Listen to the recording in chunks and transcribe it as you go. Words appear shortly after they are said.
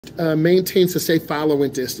Maintains a safe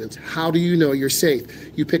following distance. How do you know you're safe?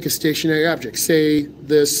 You pick a stationary object, say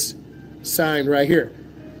this sign right here.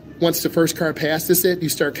 Once the first car passes it, you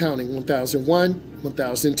start counting 1001,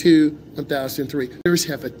 1002, 1003. Drivers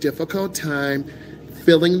have a difficult time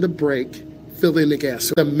filling the brake, filling the gas.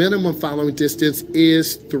 So the minimum following distance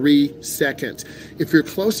is 3 seconds. If you're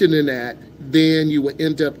closer than that, then you will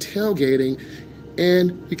end up tailgating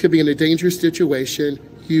and you could be in a dangerous situation.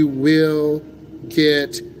 You will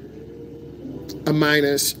get a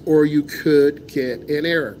minus or you could get an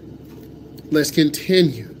error. Let's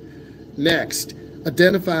continue. Next,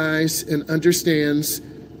 identifies and understands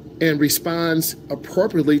and responds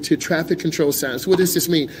appropriately to traffic control signs. What does this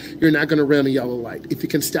mean? You're not going to run a yellow light. If you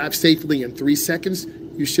can stop safely in 3 seconds,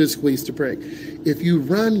 you should squeeze the brake. If you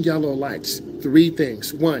run yellow lights, 3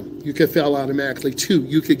 things. 1, you could fail automatically. 2,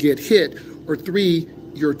 you could get hit. Or 3,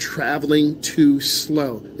 you're traveling too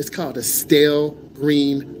slow. It's called a stale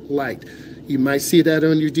green light. You might see that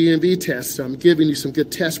on your DMV test, so I'm giving you some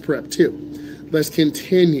good test prep too. Let's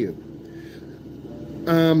continue.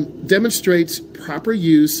 Demonstrates proper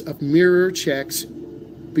use of mirror checks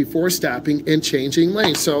before stopping and changing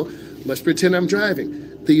lanes. So let's pretend I'm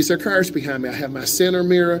driving. These are cars behind me. I have my center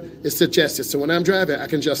mirror. It's suggested. So when I'm driving, I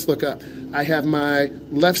can just look up. I have my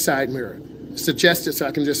left side mirror. Suggested, so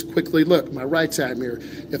I can just quickly look. My right side mirror.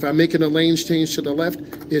 If I'm making a lane change to the left,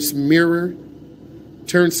 it's mirror,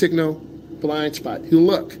 turn signal, blind spot. You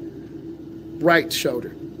look. Right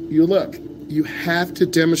shoulder. You look. You have to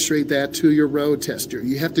demonstrate that to your road tester.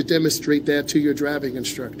 You have to demonstrate that to your driving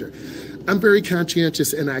instructor. I'm very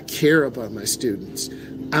conscientious and I care about my students.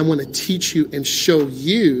 I want to teach you and show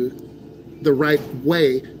you the right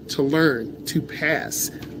way to learn, to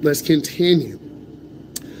pass. Let's continue.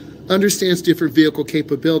 Understands different vehicle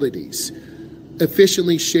capabilities.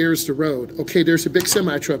 Efficiently shares the road. Okay, there's a big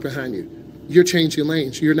semi-truck behind you. You're changing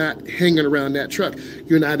lanes. You're not hanging around that truck.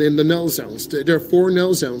 You're not in the no zones. There are 4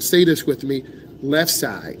 no zones. Say this with me. Left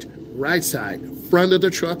side, right side, front of the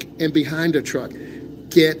truck, and behind the truck.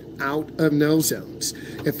 Get out of no zones.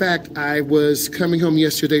 In fact, I was coming home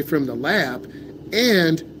yesterday from the lab,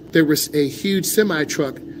 and there was a huge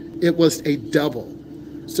semi-truck. It was a double.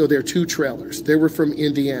 So there are 2 trailers. They were from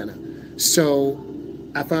Indiana. So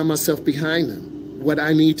I found myself behind them. What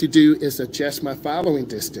I need to do is adjust my following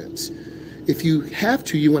distance. If you have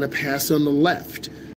to, you want to pass on the left.